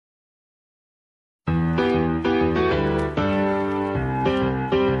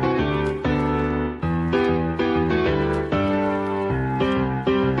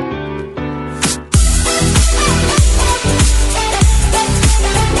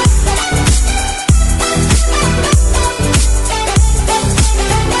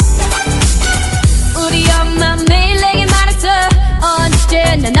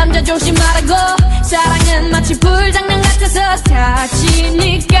멈춰서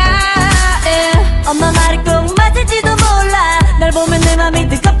사지니까 엄마 말이 꼭 맞을지도 몰라. 널 보면 내 맘이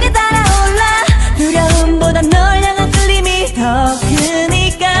뜨겁게 달아올라. 두려움보다 널 향한 끌림이 더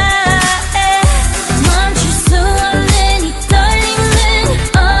크니까 멈출 수 없는 이 떨림은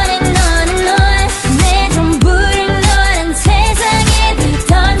on and on. 내 전부를 너란 세상에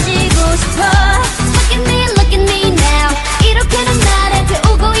던지고 싶어. Look at me now. 이렇게는 나를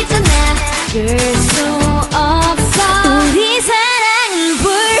태우고 있잖아. 그 수 없어. 우리 사랑은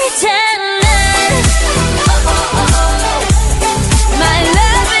불장난. My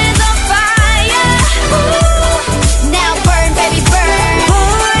love is on fire. Now burn baby burn.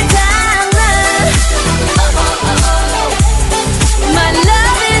 불장난. My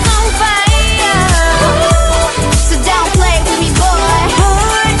love is on fire. So don't play with me boy.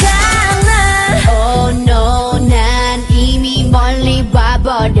 불장난. Oh no 난 이미 멀리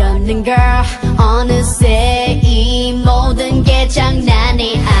와버렸는 girl. 어느새 이 모든 게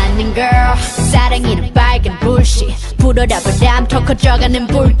장난이 아닌 girl. 사랑이는 빨간 불씨 불어라 바람 더 커져가는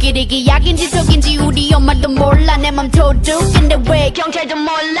불길. 이게 약인지 속인지 우리 엄마도 몰라. 내 맘 도둑인데 왜 경찰도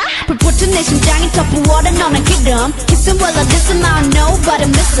몰라. 불붙은 내 심장이 더 부어라. 너는 기름 Kiss him while I diss him. I don't know but I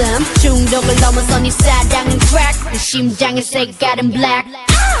miss him. 중독을 넘어서 네 사랑은 crack. 내 심장의 색깔은 black.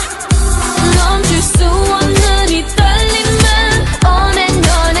 멈출 수